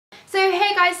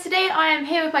guys, today I am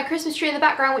here with my Christmas tree in the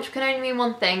background, which can only mean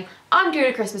one thing. I'm doing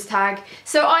a Christmas tag.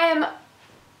 So I am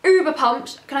uber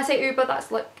pumped. Can I say uber?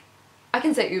 That's like, I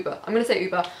can say uber. I'm gonna say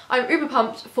uber. I'm uber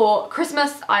pumped for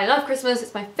Christmas. I love Christmas.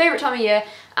 It's my favourite time of year.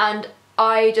 And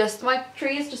my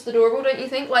tree is just adorable, don't you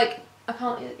think? Like, I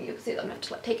can't, you can see that I'm meant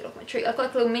to like take it off my tree. I've got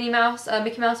like a little Minnie Mouse,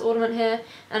 Mickey Mouse ornament here,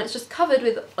 and it's just covered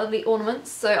with lovely ornaments.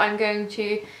 So I'm going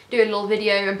to do a little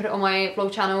video and put it on my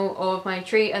vlog channel of my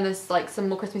tree, and there's like some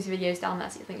more Christmassy videos down there,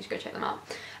 so I think you should go check them out.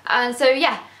 And so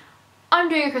yeah, I'm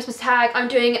doing a Christmas tag. I'm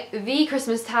doing the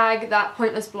Christmas tag that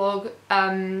Pointless Blog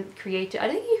created. I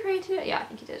think he created it? Yeah, I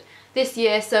think he did. This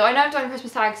year. So I know I've done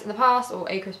Christmas tags in the past, or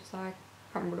a Christmas tag.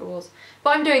 I can't remember what it was.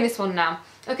 But I'm doing this one now.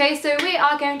 Okay, so we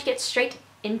are going to get straight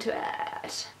into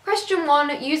it. Question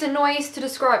 1, use a noise to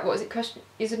describe, what was it?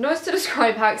 Use a noise to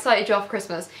describe how excited you are for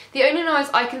Christmas. The only noise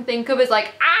I can think of is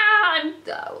like, ah, and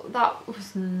that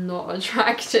was not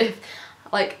attractive.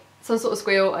 Like some sort of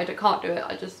squeal, I can't do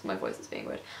it, my voice is being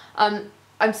weird.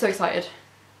 I'm so excited,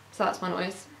 so that's my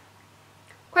noise.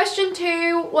 Question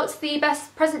 2, what's the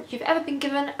best present you've ever been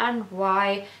given and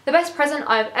why? The best present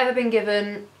I've ever been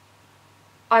given,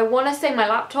 I want to say my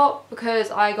laptop, because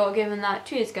I got given that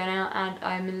 2 years ago now and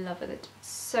I'm in love with it. It's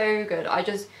so good. I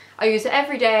use it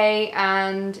every day,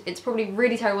 and it's probably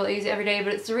really terrible that I use it every day,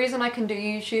 but it's the reason I can do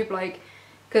YouTube, like,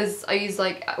 because I use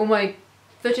like all my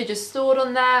footage is stored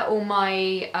on there, all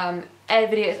my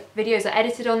videos are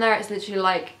edited on there. It's literally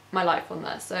like my life on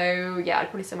there. So yeah, I'd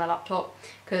probably say my laptop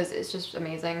because it's just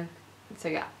amazing. So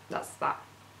yeah, that's that.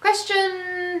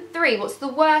 Question 3, what's the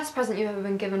worst present you've ever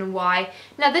been given and why?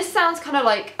 Now this sounds kind of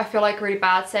like, I feel like really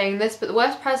bad saying this, but the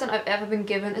worst present I've ever been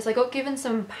given is I got given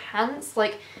some pants.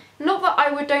 Like, not that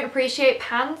I don't appreciate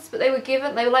pants, but they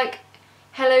were like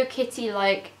Hello Kitty,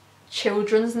 like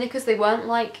children's knickers. They weren't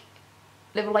like,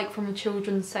 they were like from the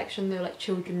children's section, they were like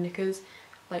children knickers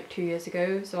like 2 years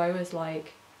ago. So I was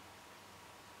like,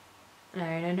 no,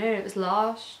 it was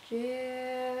last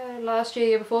year,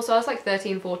 year before, so I was like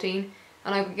 13, 14.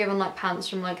 And I got given like pants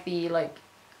from like the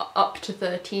up to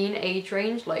 13 age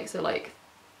range, like so like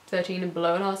 13 and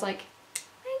below, and I was like,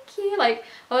 thank you. Like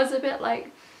I was a bit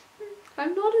like,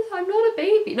 I'm not a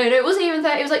baby. No, it wasn't even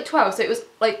that. It was like 12, so it was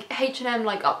like H&M,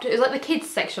 like up to, it was like the kids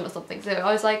section or something. So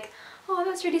I was like, oh,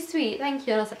 that's really sweet, thank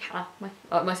you. And I was like, Hannah,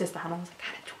 my sister Hannah, I was like,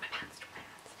 Hannah, draw my pants.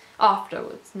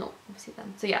 Afterwards, not obviously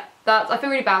then. So yeah, I feel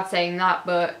really bad saying that,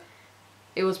 but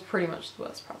it was pretty much the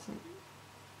worst present.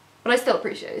 But I still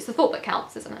appreciate it. It's the thought that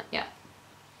counts, isn't it? Yeah.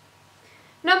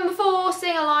 Number 4,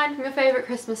 sing a line from your favourite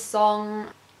Christmas song.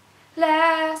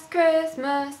 Last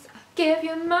Christmas, I gave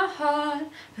you my heart,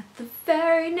 but the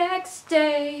very next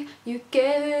day, you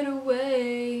gave it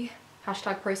away.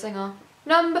 Hashtag pro singer.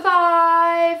 Number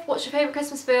 5, what's your favourite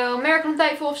Christmas film? Miracle on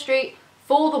 34th Street,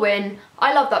 for the win.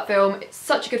 I love that film. It's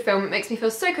such a good film. It makes me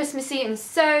feel so Christmassy and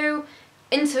so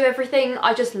into everything.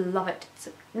 I just love it. It's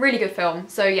a really good film.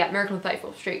 So yeah, Miracle on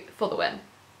 34th Street for the win.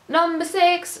 Number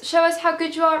 6, show us how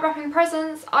good you are at wrapping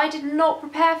presents. I did not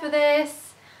prepare for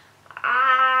this.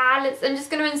 I'm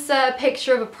just going to insert a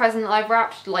picture of a present that I've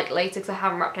wrapped like later, because I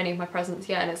haven't wrapped any of my presents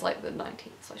yet, and it's like the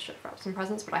 19th, so I should have wrapped some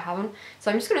presents, but I haven't.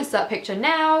 So I'm just going to insert a picture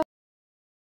now.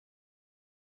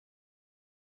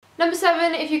 Number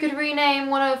 7, if you could rename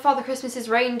one of Father Christmas's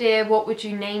reindeer, what would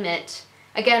you name it?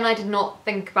 Again, I did not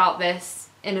think about this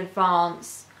in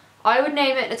advance. I would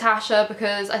name it Natasha,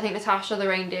 because I think Natasha the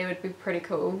reindeer would be pretty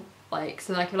cool. Like,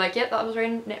 so then I could be like, yep, that was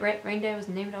reindeer was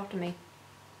named after me.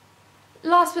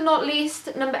 Last but not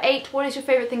least, number 8, what is your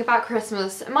favourite thing about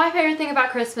Christmas? My favourite thing about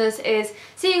Christmas is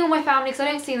seeing all my family, because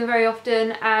I don't see them very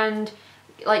often, and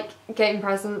like getting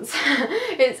presents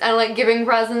and like giving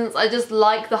presents. I just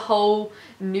like the whole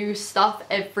new stuff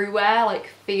everywhere, like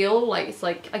feel like it's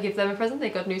like I give them a present, they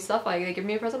got new stuff, they give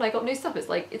me a present, I got new stuff. It's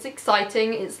like, it's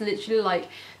exciting. It's literally like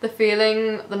the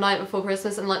feeling the night before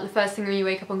Christmas, and like the first thing when you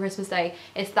wake up on Christmas Day,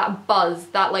 it's that buzz,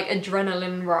 that like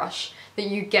adrenaline rush that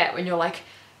you get when you're like,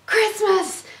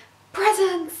 Christmas,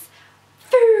 presents,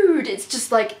 food. It's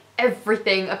just like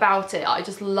everything about it. I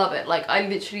just love it. Like I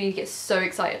literally get so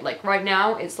excited. Like right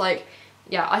now it's like,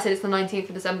 yeah, I said it's the 19th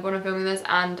of December when I'm filming this,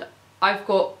 and I've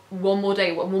got one more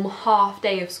day, one more half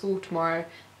day of school tomorrow,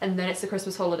 and then it's the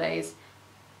Christmas holidays.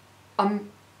 I'm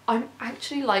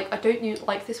actually like, I don't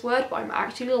like this word, but I'm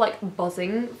actually like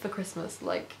buzzing for Christmas.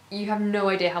 Like you have no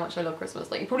idea how much I love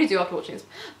Christmas. Like you probably do after watching this,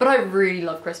 but I really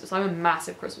love Christmas. I'm a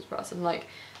massive Christmas person. Like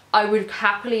I would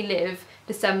happily live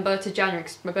December to January,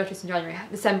 because my birthday's in January,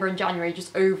 December and January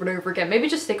just over and over again. Maybe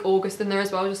just stick August in there as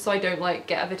well, just so I don't like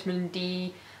get a vitamin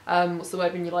D, what's the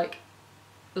word when you like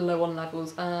low on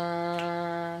levels,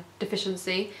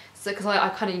 deficiency. so because I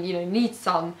kind of, you know, need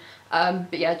some.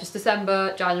 But yeah, just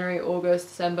December, January, August,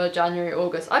 December, January,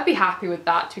 August. I'd be happy with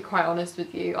that, to be quite honest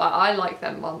with you. I like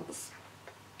them months.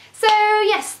 So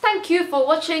yes, thank you for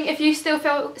watching. If you still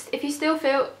feel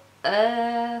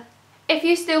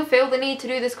the need to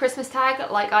do this Christmas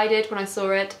tag like I did when I saw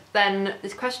it, then the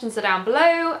questions are down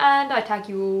below and I tag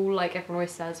you all like everyone always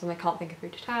says when they can't think of who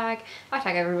to tag. I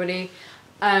tag everybody.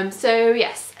 So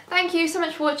yes, thank you so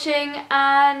much for watching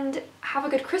and have a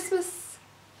good Christmas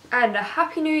and a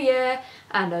happy new year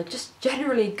and a just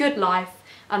generally good life,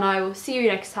 and I will see you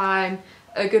next time.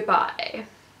 Goodbye.